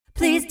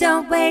Please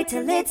don't wait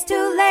till it's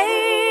too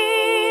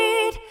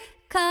late.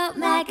 Call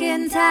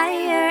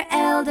McIntyre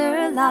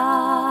Elder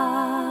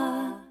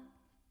Law.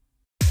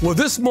 Well,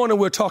 this morning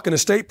we're talking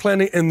estate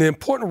planning and the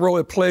important role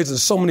it plays in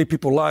so many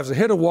people's lives. And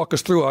here to walk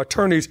us through our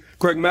attorneys,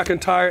 Greg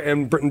McIntyre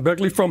and Britton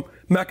Begley from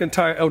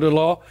McIntyre Elder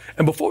Law.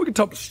 And before we can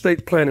talk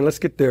estate planning, let's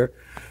get there.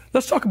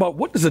 Let's talk about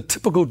what does a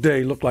typical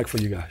day look like for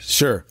you guys?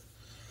 Sure.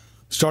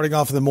 Starting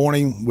off in the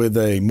morning with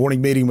a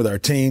morning meeting with our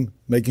team,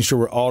 making sure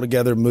we're all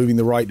together, moving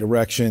the right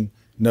direction,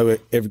 know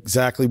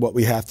exactly what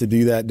we have to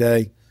do that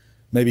day.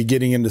 Maybe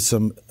getting into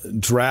some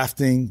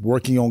drafting,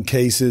 working on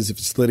cases if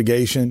it's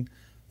litigation.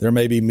 There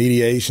may be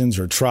mediations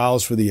or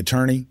trials for the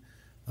attorney.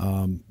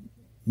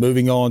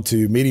 Moving on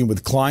to meeting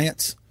with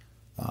clients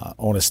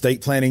on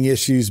estate planning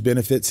issues,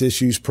 benefits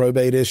issues,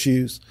 probate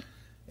issues.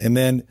 And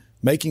then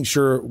making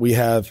sure we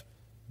have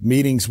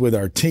meetings with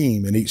our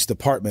team in each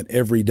department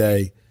every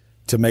day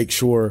to make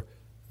sure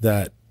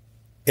that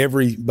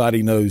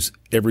everybody knows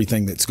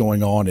everything that's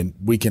going on and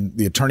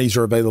the attorneys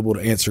are available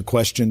to answer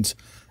questions.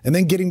 And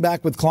then getting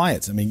back with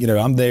clients. I mean,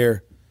 I'm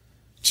there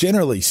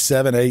generally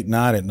 7, 8,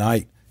 9 at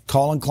night,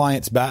 calling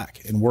clients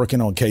back and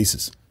working on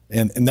cases.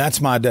 And that's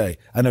my day.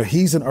 I know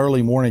he's an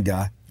early morning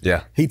guy.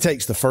 Yeah. He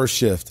takes the first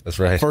shift. That's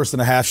right. First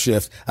and a half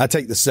shift. I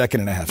take the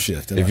second and a half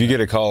shift. If you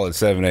get a call at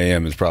 7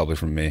 a.m., it's probably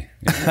from me.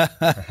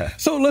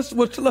 So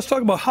let's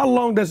talk about how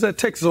long does that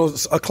take? So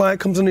a client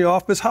comes in the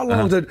office. How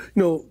long does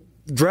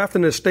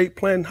drafting an estate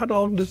plan, how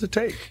long does it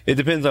take? It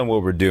depends on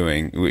what we're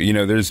doing.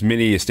 There's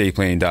many estate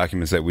planning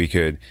documents that we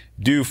could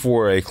do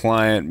for a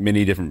client,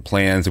 many different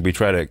plans, and we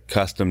try to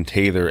custom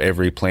tailor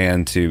every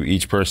plan to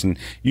each person.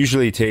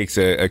 Usually it takes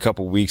a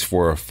couple weeks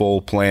for a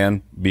full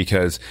plan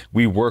because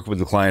we work with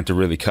the client to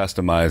really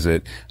customize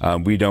it.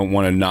 We don't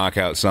want to knock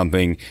out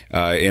something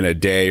in a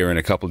day or in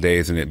a couple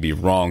days and it be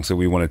wrong. So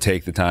we want to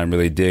take the time,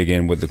 really dig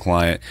in with the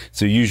client.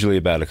 So usually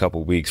about a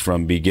couple weeks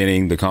from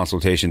beginning the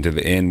consultation to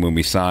the end when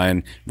we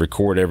sign,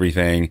 record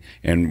everything,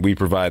 and we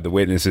provide the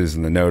witnesses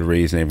and the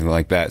notaries and everything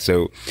like that.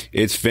 So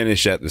it's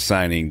finished at the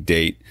signing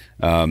date.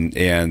 And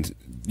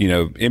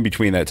in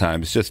between that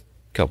time, it's just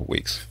a couple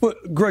weeks. Well,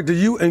 Greg, do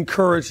you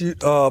encourage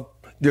your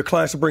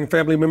clients to bring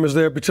family members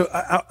there? Because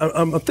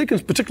I'm thinking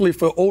particularly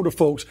for older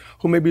folks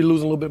who may be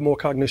losing a little bit more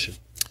cognition.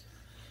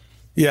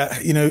 Yeah,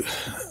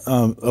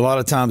 a lot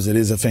of times it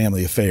is a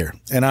family affair,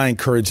 and I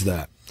encourage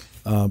that.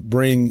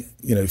 Bring,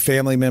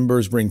 family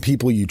members, bring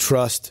people you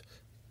trust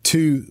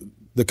to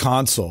the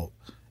consult,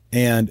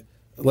 and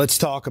let's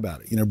talk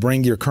about it.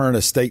 Bring your current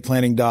estate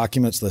planning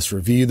documents. Let's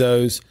review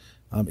those.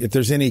 If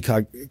there's any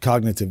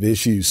cognitive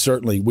issues,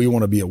 certainly we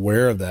want to be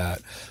aware of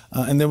that.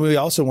 And then we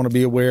also want to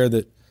be aware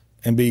that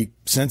and be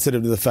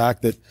sensitive to the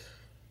fact that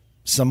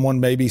someone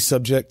may be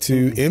subject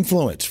to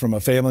influence from a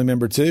family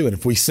member too. And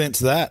if we sense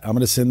that, I'm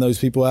going to send those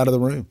people out of the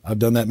room. I've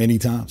done that many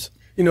times.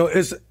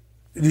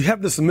 You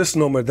have this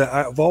misnomer that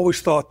I've always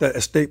thought that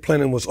estate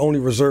planning was only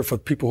reserved for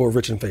people who are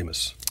rich and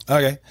famous.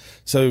 Okay.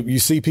 So you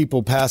see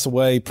people pass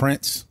away,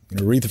 Prince,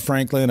 Aretha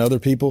Franklin, other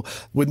people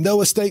with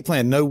no estate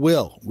plan, no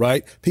will,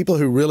 right? People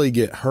who really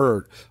get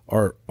hurt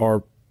are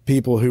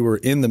people who are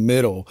in the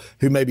middle,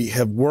 who maybe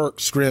have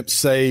worked, scrimped,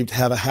 saved,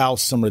 have a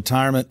house, some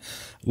retirement,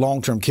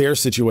 long-term care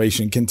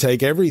situation, can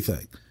take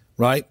everything,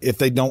 right? If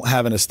they don't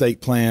have an estate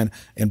plan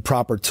and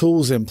proper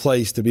tools in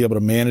place to be able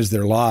to manage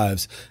their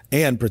lives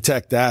and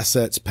protect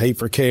assets, pay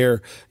for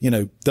care,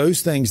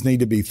 those things need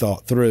to be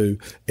thought through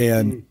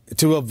and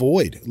to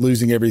avoid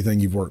losing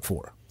everything you've worked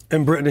for.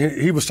 And Britton,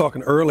 he was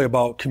talking earlier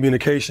about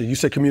communication. You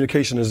said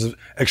communication is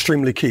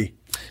extremely key.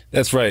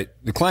 That's right.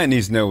 The client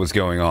needs to know what's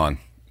going on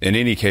in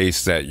any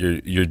case that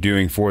you're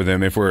doing for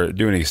them. If we're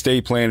doing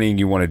estate planning,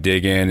 you want to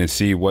dig in and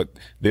see what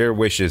their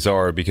wishes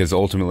are, because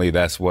ultimately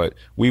that's what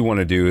we want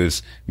to do,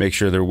 is make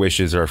sure their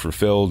wishes are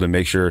fulfilled and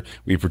make sure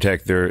we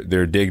protect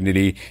their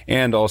dignity.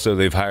 And also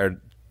they've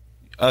hired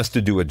us to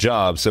do a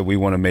job, so we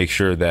want to make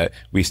sure that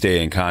we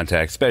stay in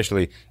contact,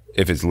 especially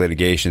if it's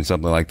litigation,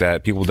 something like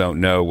that. People don't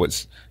know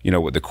what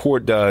the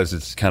court does.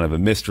 It's kind of a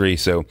mystery.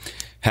 So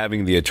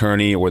having the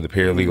attorney or the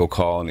paralegal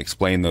call and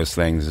explain those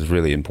things is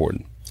really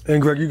important.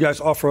 And Greg, you guys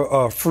offer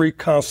a free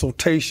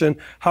consultation.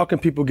 How can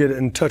people get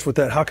in touch with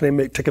that? How can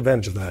they take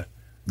advantage of that?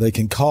 They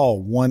can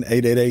call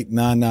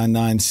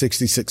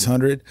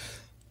 1-888-999-6600.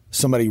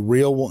 Somebody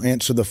real will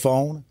answer the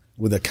phone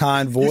with a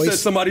kind voice. You said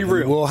somebody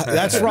real.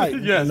 That's right.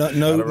 Yes.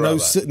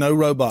 No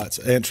robots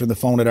answering the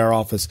phone at our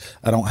office.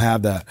 I don't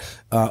have that.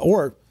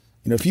 Or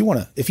if you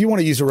want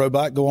to use a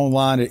robot, go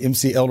online at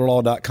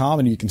mcelderlaw.com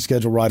and you can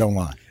schedule right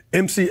online.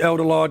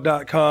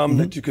 mcelderlaw.com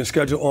that you can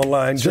schedule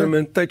online. Sure.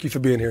 Gentlemen, thank you for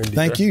being here.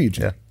 Thank you,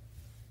 Eugene. Yeah.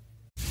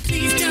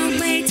 Please don't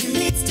wait till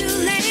it's too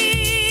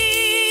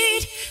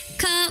late.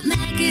 Call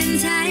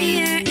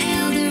McIntyre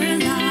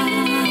Elder Law.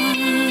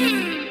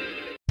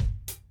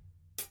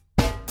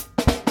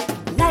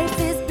 Life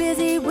is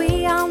busy,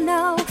 we all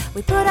know.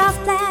 We put off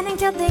planning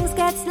till things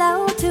get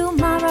slow.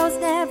 Tomorrow's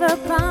never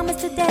promised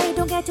today.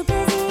 Don't get too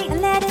busy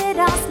and let it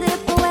all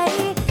slip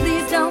away.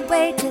 Please don't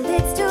wait till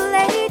it's too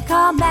late.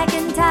 Call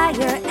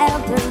McIntyre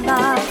Elder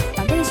Law.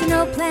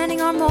 Foundational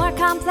planning or more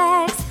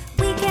complex.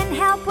 We can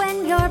help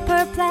when you're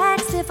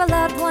perplexed if a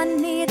loved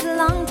one needs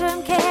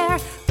long-term care,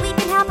 we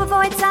can help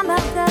avoid some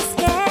of the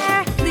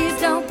scare. Please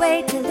don't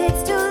wait till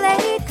it's too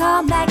late.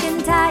 Call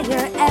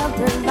McIntyre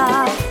Elder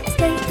Law.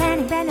 Estate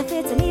planning,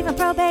 benefits, and even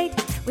probate.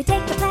 We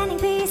take the planning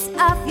piece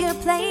off your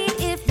plate.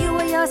 If you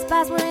or your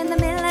spouse were in the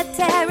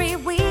military,